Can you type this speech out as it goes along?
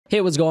Hey,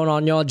 what's going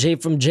on, y'all? Jay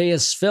from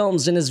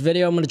JSFILMZ. In this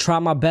video, I'm going to try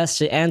my best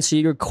to answer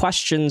your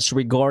questions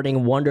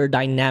regarding Wonder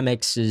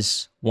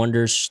Dynamics'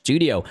 Wonder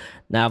Studio.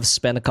 Now, I've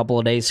spent a couple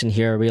of days in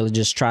here really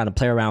just trying to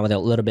play around with it a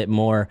little bit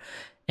more,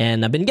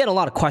 and I've been getting a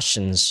lot of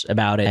questions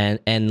about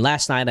it. And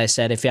last night, I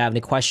said, if you have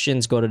any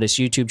questions, go to this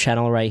YouTube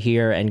channel right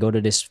here and go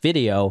to this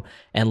video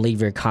and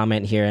leave your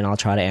comment here, and I'll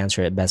try to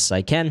answer it best as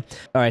I can.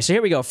 All right, so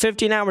here we go.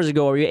 15 hours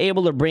ago, were you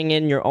able to bring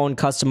in your own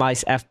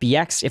customized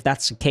FBX? If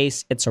that's the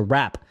case, it's a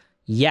wrap.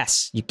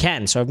 Yes, you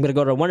can. So I'm going to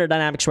go to Wonder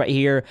Dynamics right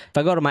here. If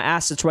I go to my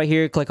assets right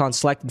here, click on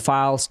selected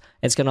files,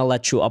 it's going to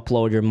let you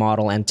upload your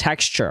model and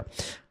texture.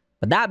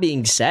 But that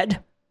being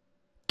said,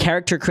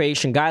 character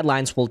creation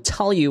guidelines will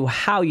tell you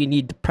how you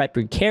need to prep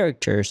your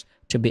characters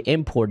to be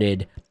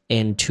imported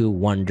into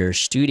Wonder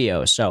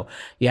Studio. So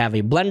you have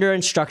a Blender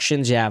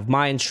instructions, you have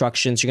my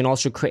instructions. You can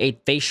also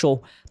create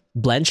facial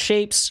blend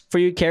shapes for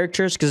your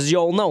characters, because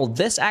you'll know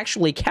this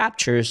actually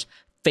captures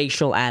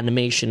facial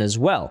animation as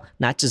well,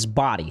 not just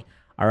body.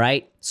 All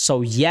right,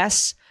 so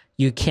yes,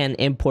 you can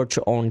import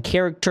your own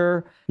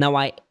character. Now,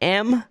 I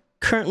am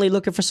currently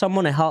looking for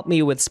someone to help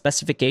me with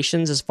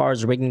specifications as far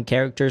as rigging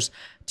characters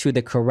to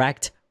the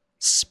correct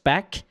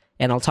spec,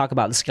 and I'll talk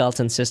about the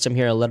skeleton system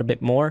here a little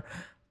bit more.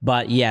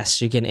 But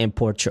yes, you can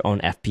import your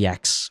own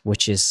FBX,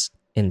 which is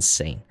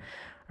insane.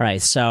 All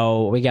right,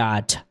 so we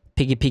got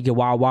Piggy Piggy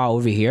Wow Wow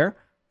over here.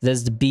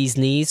 There's the bee's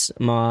knees.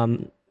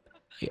 Hoping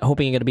you're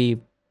gonna be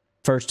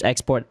first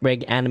export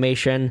rig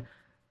animation.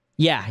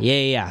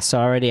 Yeah. So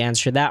I already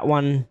answered that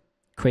one.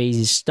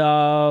 Crazy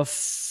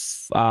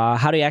stuff.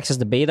 How do you access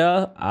the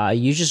beta?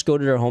 You just go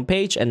to their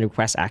homepage and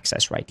request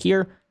access right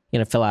here. You're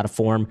going to fill out a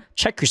form.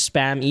 Check your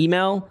spam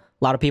email.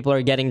 A lot of people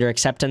are getting their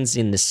acceptance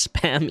in the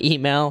spam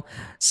email,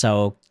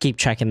 so keep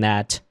checking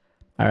that.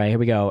 All right, here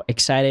we go.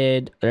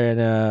 Excited.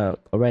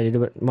 Already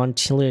do it.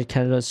 Monthly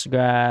canvas.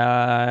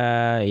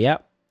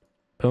 Yep.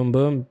 Boom,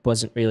 boom.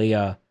 Wasn't really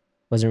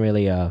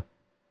a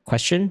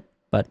question.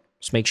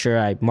 Just make sure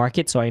I mark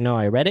it so I know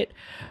I read it.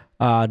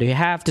 Do you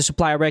have to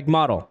supply a rigged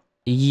model?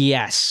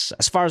 Yes.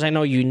 As far as I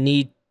know, you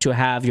need to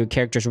have your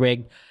characters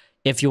rigged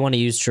if you want to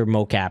use your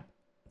mocap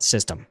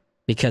system,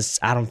 because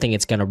I don't think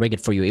it's going to rig it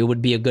for you. It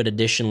would be a good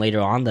addition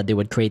later on that they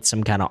would create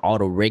some kind of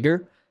auto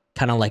rigger,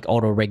 kind of like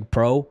Auto Rig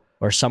Pro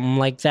or something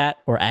like that,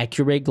 or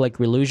AccuRig like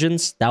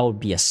Relusions. That would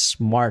be a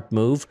smart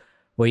move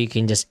where you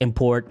can just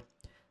import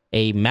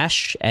a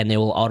mesh and it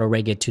will auto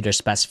rig it to their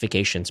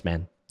specifications,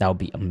 man. That would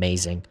be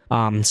amazing.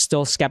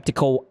 Still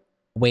skeptical.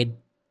 We'd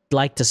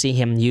like to see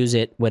him use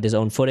it with his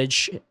own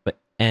footage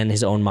and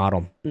his own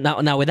model.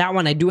 Now with that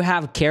one, I do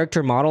have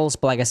character models,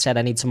 but like I said,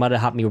 I need somebody to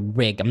help me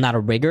rig. I'm not a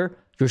rigger.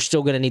 You're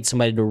still going to need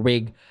somebody to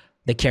rig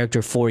the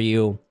character for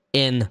you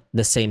in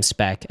the same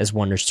spec as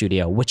Wonder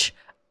Studio, which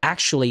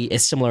actually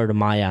is similar to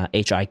Maya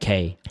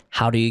HIK.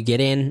 How do you get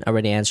in? I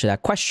already answered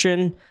that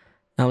question.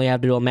 Not only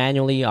have to do it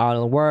manually,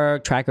 auto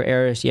work, tracker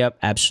errors. Yep,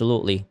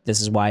 absolutely.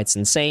 This is why it's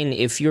insane.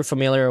 If you're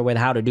familiar with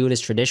how to do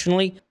this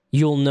traditionally,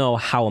 you'll know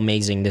how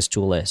amazing this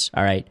tool is.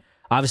 All right.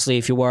 Obviously,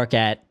 if you work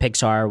at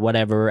Pixar,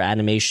 whatever,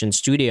 animation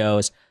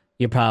studios,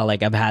 you're probably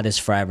like, I've had this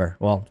forever.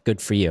 Well,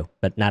 good for you,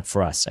 but not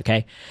for us.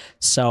 Okay.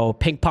 So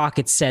Pink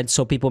Pocket said,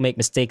 so people make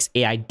mistakes.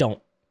 AI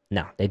don't.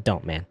 No, they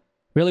don't, man.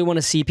 Really want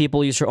to see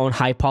people use their own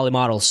high poly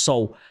models.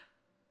 So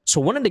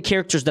one of the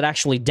characters that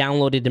actually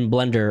downloaded in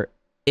Blender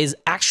is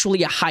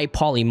actually a high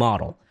poly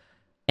model.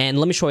 And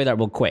let me show you that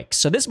real quick.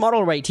 So this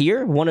model right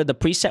here, one of the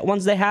preset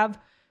ones they have,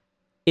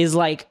 is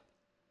like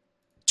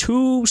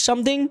 2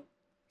 something.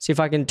 See if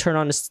I can turn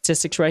on the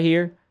statistics right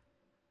here.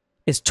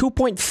 It's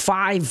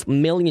 2.5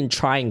 million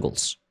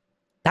triangles.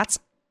 That's,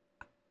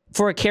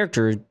 for a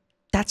character,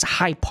 that's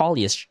high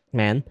polyish,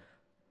 man.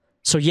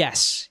 So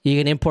yes, you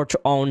can import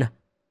your own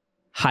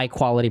high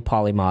quality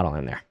poly model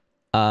in there.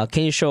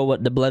 Can you show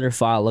what the Blender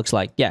file looks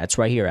like? Yeah, it's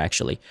right here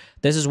actually.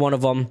 This is one of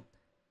them.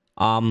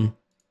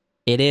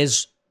 It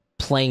is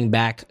playing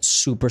back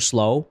super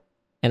slow,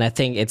 and I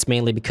think it's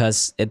mainly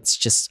because it's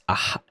just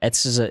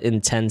an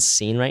intense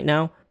scene right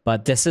now.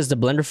 But this is the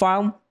Blender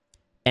file,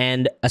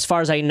 and as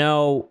far as I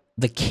know,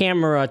 the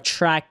camera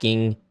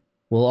tracking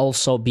will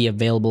also be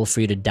available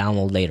for you to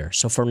download later.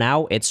 So for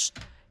now, it's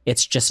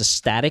just a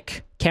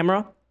static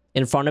camera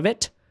in front of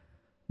it,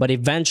 but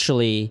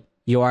eventually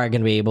you are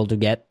going to be able to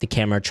get the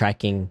camera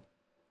tracking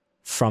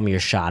from your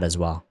shot as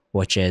well,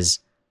 which is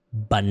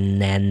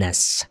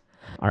bananas.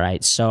 All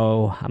right,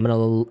 so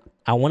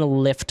I want to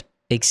lift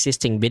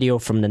existing video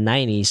from the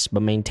 90s,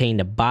 but maintain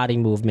the body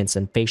movements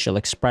and facial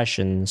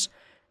expressions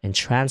and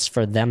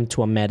transfer them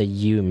to a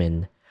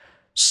metahuman.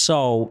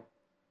 So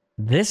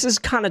this is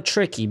kind of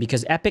tricky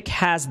because Epic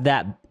has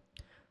that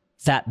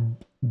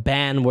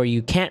ban where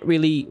you can't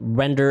really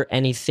render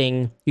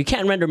anything. You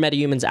can't render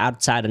metahumans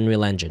outside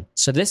Unreal Engine.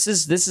 So this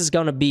is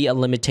going to be a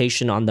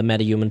limitation on the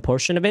metahuman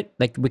portion of it.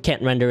 Like, we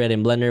can't render it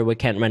in Blender, we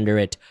can't render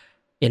it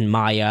in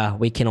Maya,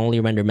 we can only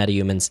render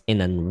metahumans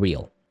in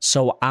Unreal.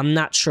 So I'm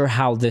not sure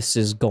how this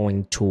is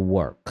going to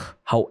work.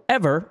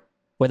 However,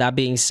 with that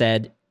being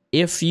said,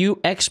 if you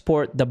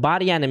export the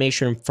body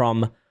animation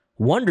from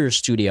Wonder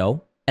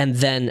Studio and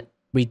then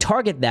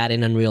retarget that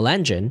in Unreal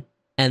Engine,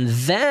 and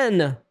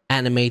then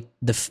animate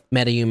the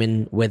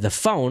MetaHuman with the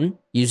phone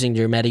using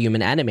your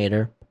MetaHuman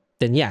animator,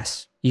 then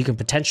yes, you can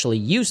potentially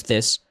use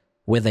this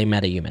with a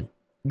MetaHuman.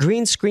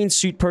 Green screen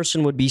suit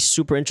person would be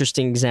super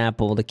interesting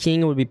example. The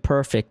king would be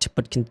perfect,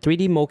 but can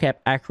 3D mocap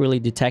accurately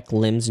detect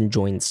limbs and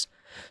joints?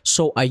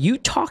 So are you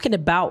talking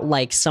about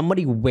like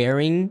somebody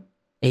wearing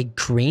a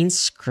green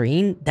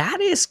screen?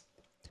 That is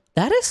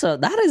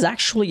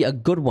actually a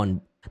good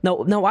one.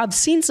 Now I've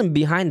seen some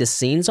behind the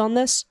scenes on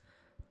this.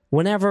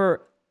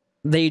 Whenever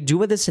they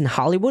do this in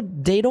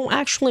Hollywood, they don't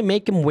actually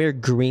make him wear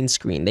green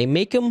screen. They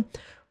make him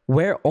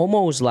wear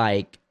almost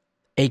like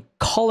a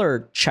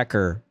color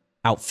checker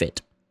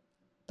outfit,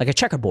 like a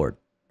checkerboard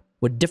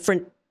with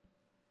different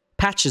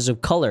patches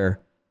of color,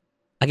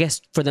 I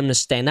guess, for them to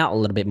stand out a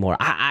little bit more.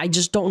 I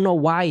just don't know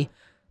why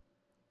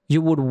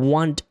you would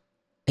want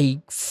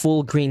a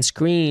full green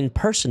screen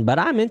person, but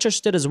I'm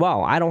interested as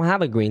well. I don't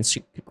have a green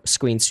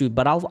screen suit,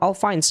 but I'll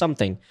find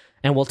something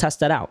and we'll test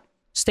that out.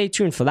 Stay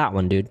tuned for that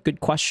one, dude. Good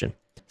question.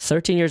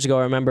 13 years ago,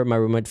 I remember my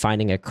roommate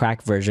finding a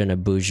cracked version of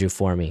Buju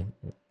for me.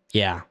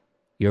 Yeah,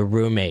 your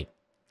roommate.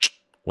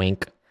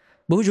 Wink.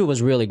 Buju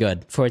was really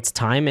good for its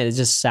time, and it's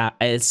just sad.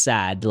 It's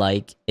sad,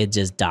 like it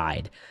just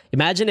died.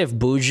 Imagine if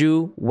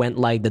Buju went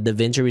like the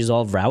DaVinci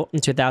Resolve route in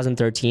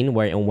 2013,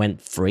 where it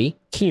went free.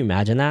 Can you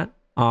imagine that?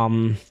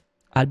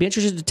 I'd be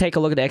interested to take a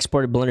look at the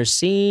exported Blender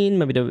scene.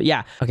 Maybe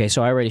yeah. Okay,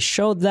 so I already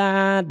showed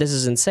that. This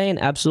is insane.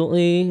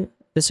 Absolutely.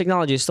 This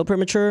technology is still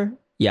premature.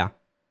 Yeah,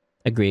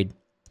 agreed.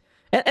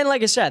 And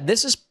like I said,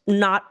 this is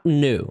not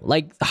new.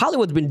 Like,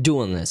 Hollywood's been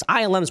doing this.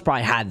 ILM's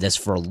probably had this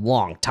for a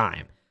long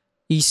time.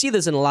 You see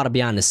this in a lot of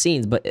behind the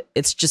scenes, but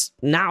it's just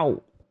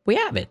now we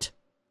have it.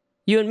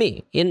 You and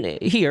me.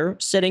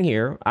 Sitting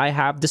here, I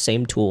have the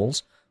same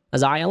tools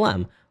as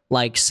ILM.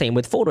 Like, same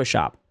with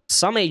Photoshop.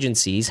 Some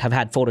agencies have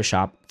had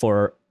Photoshop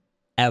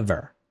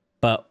forever,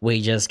 but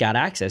we just got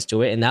access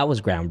to it, and that was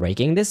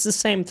groundbreaking. This is the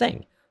same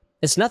thing.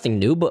 It's nothing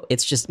new, but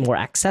it's just more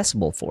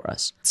accessible for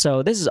us.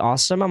 So this is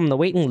awesome. I'm on the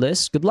waiting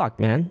list. Good luck,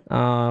 man.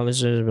 Blah,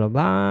 blah,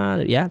 blah.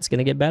 Yeah, it's going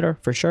to get better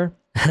for sure.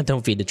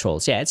 Don't feed the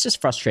trolls. Yeah, it's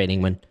just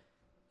frustrating when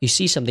you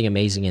see something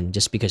amazing and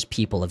just because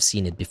people have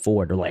seen it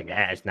before, they're like,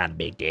 it's not a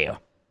big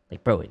deal.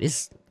 Like, bro, it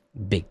is a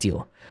big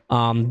deal.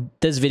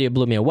 This video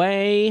blew me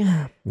away.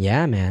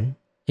 Yeah, man.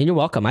 And you're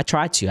welcome. I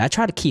try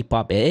to keep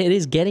up. It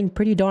is getting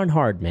pretty darn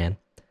hard, man.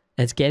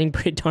 It's getting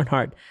pretty darn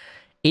hard.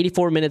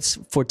 84 minutes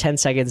for 10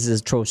 seconds is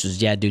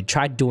atrocious. Yeah, dude,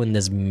 try doing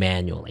this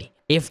manually.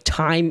 If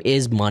time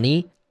is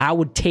money, I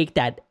would take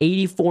that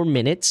 84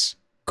 minutes,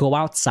 go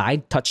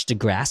outside, touch the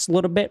grass a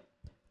little bit,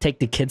 take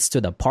the kids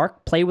to the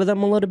park, play with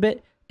them a little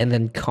bit, and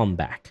then come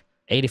back.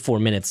 84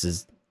 minutes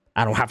is,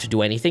 I don't have to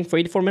do anything for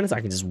 84 minutes.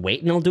 I can just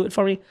wait and it'll do it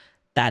for me.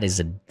 That is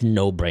a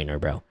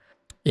no-brainer, bro.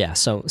 Yeah,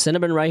 so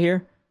Cinnamon right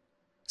here,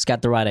 it's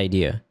got the right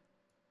idea.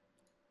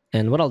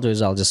 And what I'll do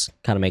is I'll just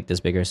kind of make this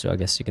bigger so I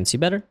guess you can see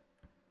better.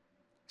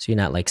 So you're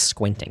not like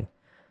squinting.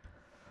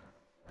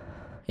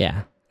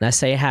 Yeah. And I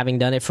say having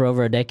done it for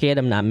over a decade,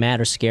 I'm not mad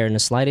or scared in the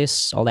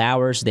slightest. All the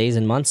hours, days,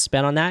 and months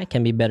spent on that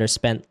can be better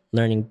spent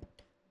learning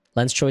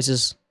lens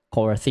choices,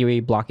 color theory,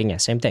 blocking. Yeah,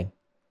 same thing.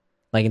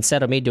 Like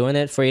instead of me doing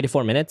it for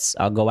 84 minutes,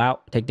 I'll go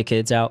out, take the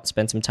kids out,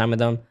 spend some time with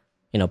them,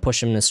 you know,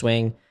 push them to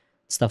swing,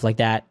 stuff like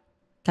that.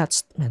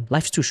 Man,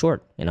 life's too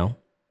short, you know.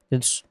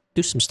 Just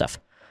do some stuff.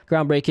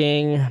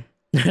 Groundbreaking.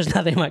 There's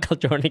nothing Michael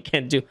Jordan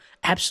can't do.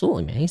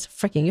 Absolutely, man. He's a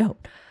freaking goat.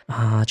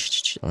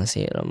 Let's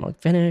see it. I'm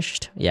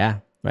finished. Yeah,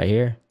 right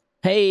here.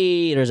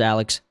 Hey, there's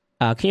Alex.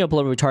 Can you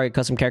upload and retarget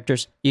custom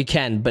characters? You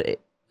can, but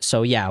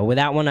so yeah, with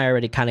that one I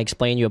already kind of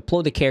explained. You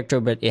upload the character,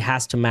 but it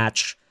has to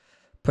match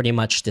pretty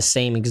much the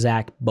same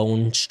exact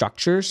bone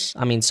structures.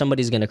 I mean,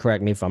 somebody's gonna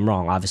correct me if I'm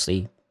wrong.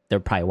 Obviously, they're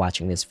probably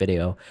watching this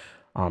video.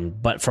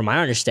 But from my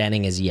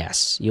understanding is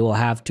yes, you will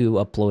have to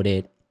upload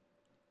it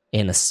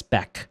in a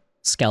spec,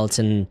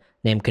 skeleton,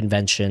 name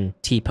convention,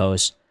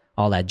 T-pose,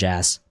 all that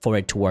jazz for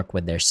it to work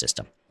with their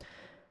system.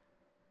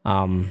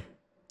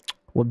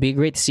 Would be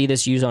great to see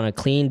this used on a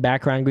clean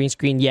background green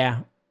screen. Yeah.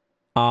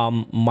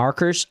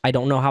 Markers, I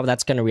don't know how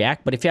that's going to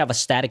react, but if you have a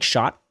static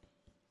shot,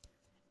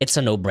 it's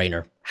a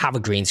no-brainer. Have a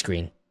green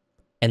screen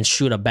and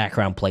shoot a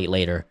background plate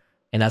later,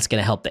 and that's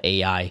going to help the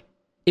AI.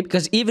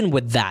 Because even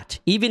with that,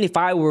 even if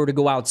I were to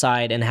go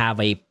outside and have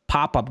a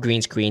pop-up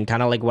green screen,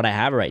 kind of like what I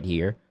have right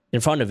here, in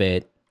front of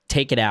it,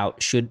 take it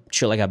out, shoot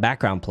like a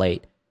background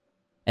plate,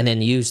 and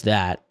then use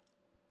that,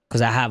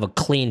 because I have a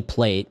clean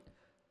plate.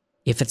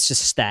 If it's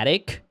just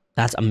static,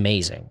 that's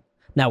amazing.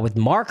 Now with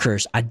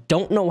markers, I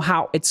don't know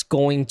how it's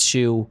going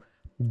to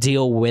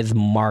deal with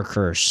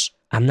markers.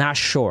 I'm not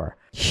sure.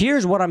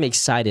 Here's what I'm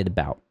excited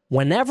about.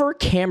 Whenever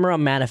camera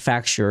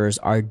manufacturers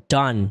are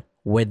done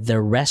with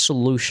their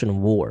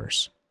resolution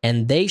wars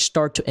and they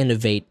start to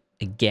innovate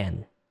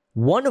again,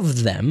 one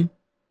of them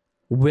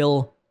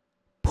will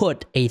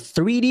put a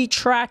 3D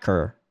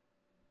tracker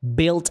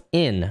built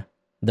in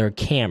their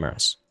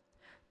cameras.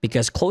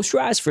 Because close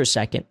your eyes for a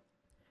second.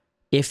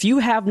 If you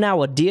have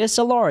now a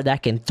DSLR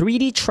that can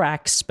 3D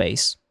track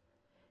space,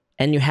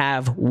 and you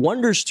have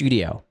Wonder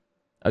Studio,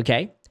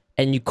 okay,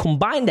 and you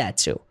combine that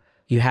two.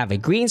 You have a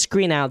green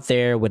screen out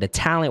there with a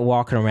talent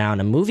walking around,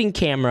 a moving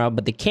camera,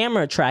 but the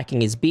camera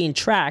tracking is being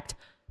tracked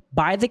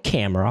by the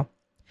camera,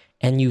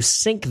 and you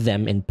sync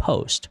them in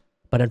post.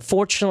 But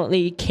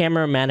unfortunately,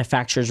 camera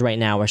manufacturers right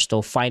now are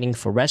still fighting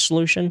for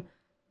resolution,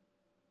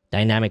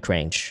 dynamic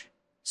range.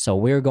 So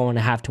we're going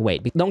to have to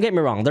wait. Don't get me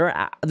wrong, there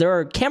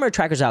are camera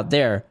trackers out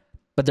there,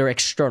 but they're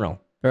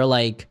external. They're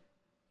like,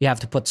 you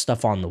have to put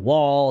stuff on the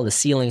wall, the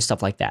ceiling,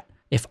 stuff like that.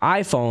 If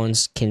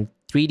iPhones can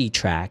 3D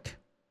track,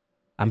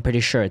 I'm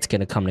pretty sure it's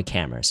going to come to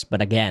cameras.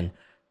 But again,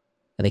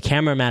 the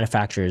camera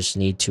manufacturers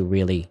need to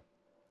really,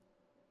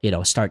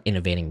 start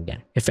innovating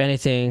again. If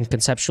anything,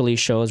 conceptually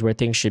shows where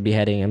things should be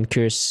heading. I'm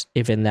curious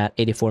if in that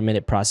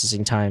 84-minute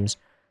processing times,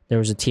 there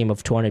was a team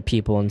of 200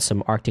 people in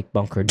some Arctic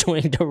bunker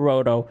doing the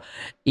roto.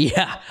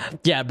 Yeah,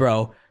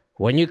 bro.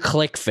 When you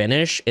click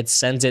finish, it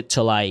sends it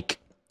to like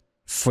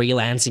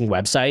freelancing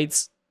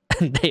websites.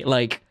 And they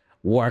like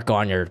work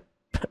on your...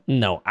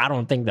 No, I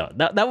don't think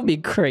that would be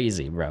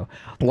crazy, bro.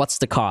 What's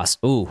the cost?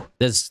 Ooh,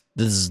 this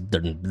is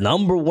the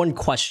number one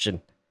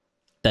question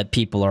that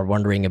people are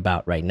wondering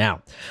about right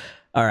now.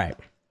 All right.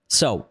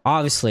 So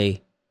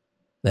obviously,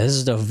 this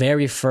is the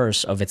very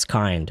first of its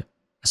kind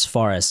as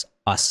far as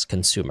us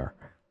consumer.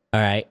 All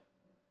right.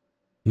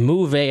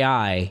 Move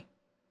AI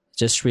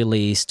just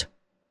released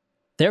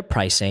their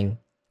pricing,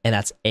 and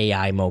that's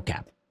AI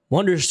mocap.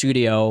 Wonder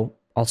Studio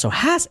also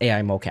has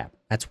AI mocap.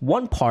 That's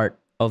one part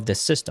of this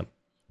system.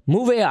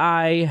 Move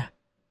AI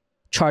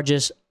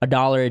charges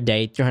 $1 a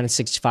day,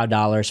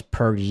 $365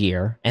 per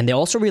year. And they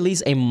also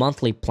release a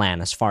monthly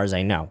plan, as far as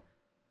I know.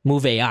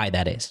 Move AI,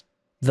 that is.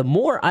 The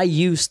more I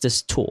use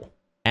this tool,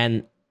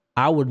 and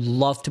I would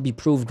love to be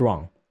proved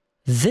wrong,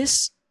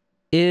 this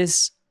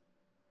is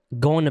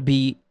going to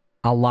be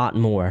a lot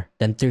more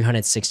than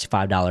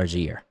 $365 a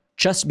year,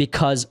 just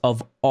because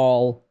of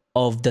all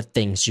of the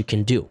things you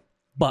can do.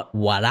 But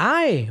what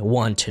I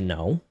want to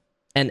know,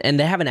 and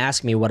they haven't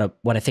asked me what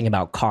I think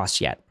about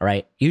costs yet, all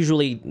right?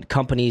 Usually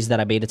companies that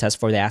I beta test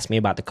for, they ask me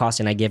about the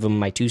cost, and I give them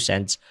my 2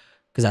 cents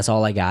because that's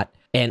all I got.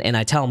 And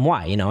I tell them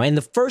why, And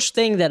the first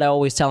thing that I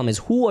always tell them is,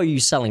 who are you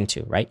selling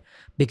to, right?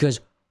 Because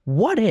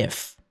what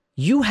if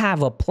you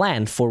have a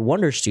plan for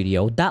Wonder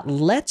Studio that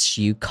lets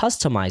you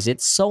customize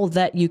it so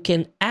that you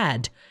can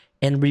add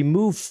and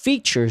remove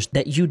features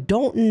that you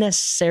don't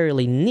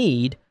necessarily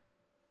need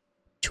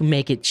to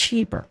make it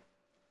cheaper,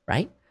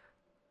 right?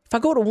 If I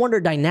go to Wonder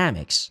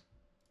Dynamics,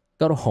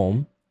 go to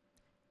home,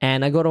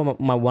 and I go to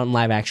my one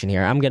live action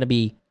here. I'm gonna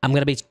be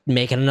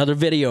making another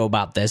video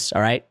about this,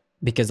 all right?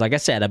 Because like I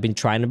said, I've been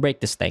trying to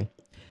break this thing.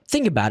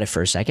 Think about it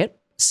for a second.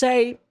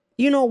 Say,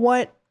 you know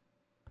what?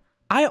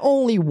 I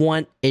only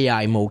want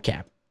AI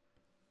mocap,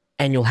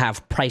 and you'll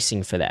have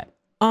pricing for that.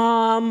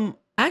 I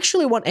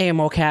actually want AI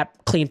mocap,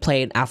 clean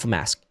play, and alpha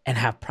mask, and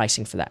have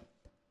pricing for that.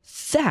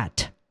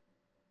 That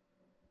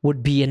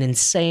would be an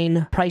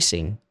insane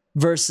pricing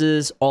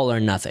versus all or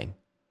nothing,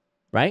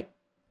 right?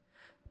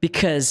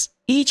 Because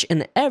each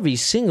and every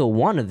single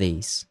one of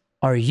these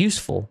are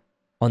useful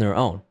on their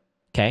own,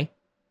 okay?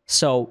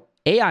 So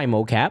AI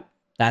mocap,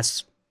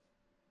 that's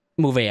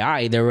Move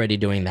AI, they're already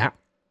doing that.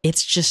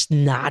 It's just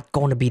not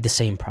going to be the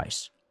same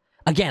price.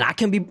 Again,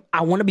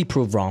 I want to be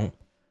proved wrong,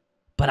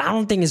 but I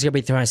don't think it's going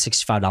to be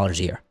 $365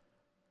 a year.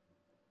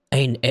 I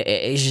mean,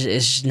 it's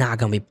just not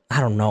going to be, I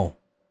don't know.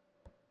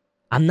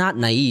 I'm not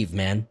naive,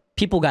 man.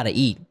 People got to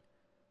eat.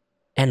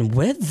 And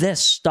with this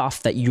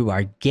stuff that you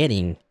are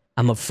getting,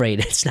 I'm afraid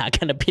it's not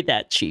going to be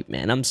that cheap,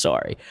 man. I'm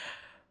sorry.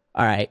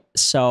 All right,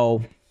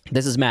 so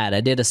this is mad.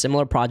 I did a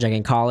similar project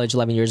in college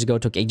 11 years ago.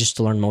 It took ages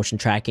to learn motion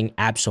tracking.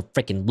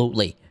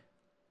 Abso-freaking-lutely.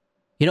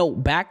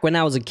 Back when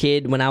I was a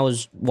kid, when I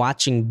was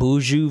watching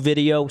Buju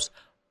videos,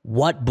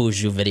 what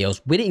Buju videos?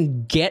 We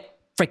didn't get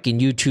freaking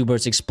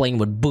YouTubers explain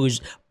what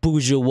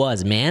Buju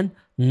was, man.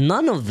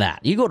 None of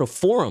that. You go to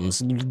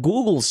forums,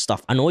 Google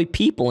stuff, annoy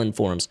people in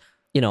forums.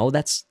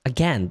 That's,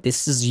 again,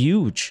 this is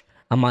huge.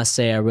 I must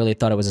say, I really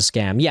thought it was a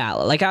scam. Yeah,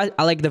 like I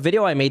like the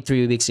video I made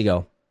 3 weeks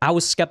ago. I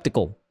was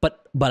skeptical,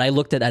 but I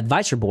looked at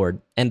Advisory Board,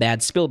 and they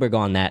had Spielberg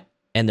on that,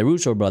 and the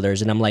Russo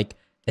brothers, and I'm like,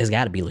 it's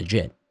got to be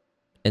legit.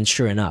 And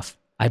sure enough,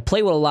 I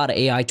play with a lot of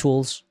AI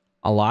tools,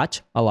 a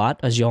lot,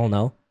 as you all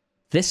know.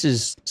 This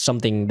is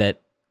something that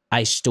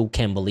I still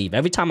can't believe.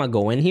 Every time I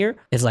go in here,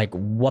 it's like,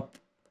 what?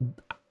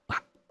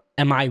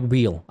 Am I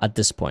real at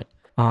this point?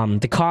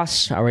 The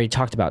costs, I already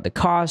talked about the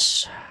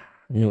costs.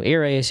 New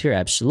areas here,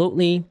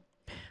 absolutely.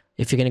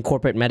 If you can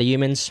incorporate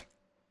metahumans,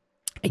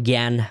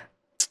 again,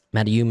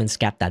 metahumans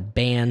got that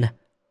ban.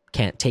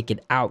 Can't take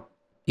it out.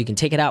 You can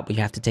take it out, but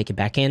you have to take it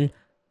back in.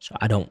 So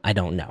I don't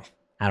know.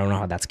 I don't know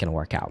how that's gonna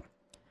work out.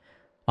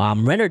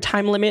 Render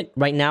time limit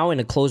right now in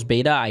a closed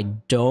beta, I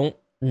don't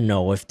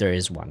know if there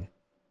is one.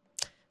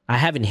 I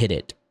haven't hit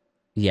it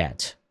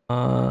yet.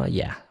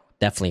 Yeah,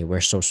 definitely.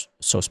 We're so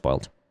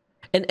spoiled.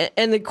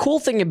 And the cool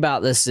thing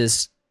about this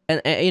is,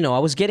 and I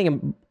was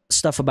getting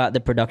stuff about the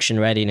production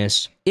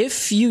readiness.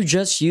 If you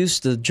just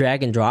use the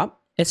drag and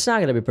drop, it's not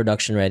going to be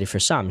production ready for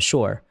some,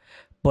 sure.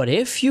 But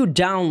if you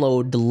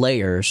download the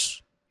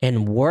layers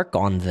and work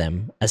on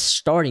them as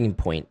starting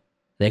point,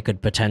 they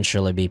could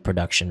potentially be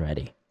production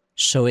ready.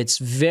 So it's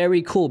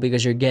very cool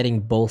because you're getting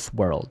both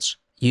worlds.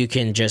 You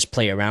can just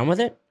play around with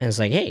it, and it's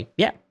like, hey,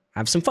 yeah,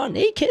 have some fun.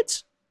 Hey,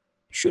 kids,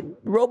 shoot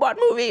robot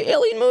movie,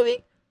 alien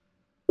movie.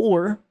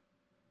 Or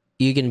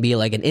you can be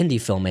like an indie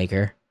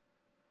filmmaker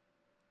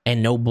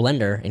and no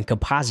Blender and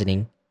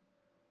compositing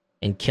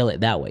and kill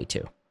it that way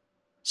too.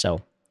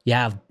 So you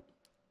have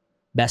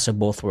best of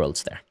both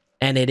worlds there.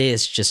 And it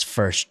is just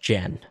first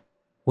gen.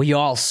 We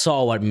all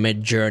saw what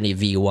Midjourney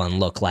V1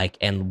 looked like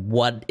and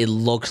what it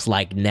looks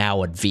like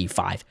now at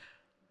V5.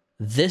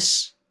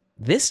 This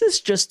is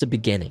just the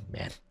beginning,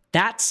 man.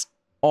 That's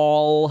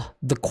all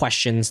the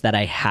questions that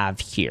I have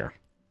here.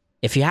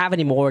 If you have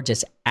any more,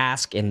 just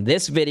ask in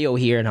this video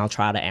here and I'll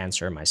try to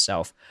answer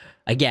myself.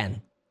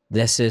 Again,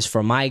 this is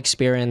from my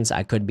experience.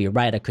 I could be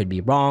right, I could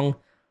be wrong.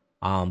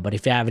 But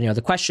if you have any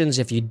other questions,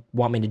 if you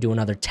want me to do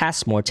another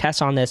test, more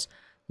tests on this,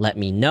 let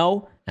me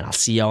know, and I'll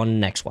see you on the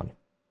next one.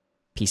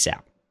 Peace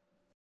out.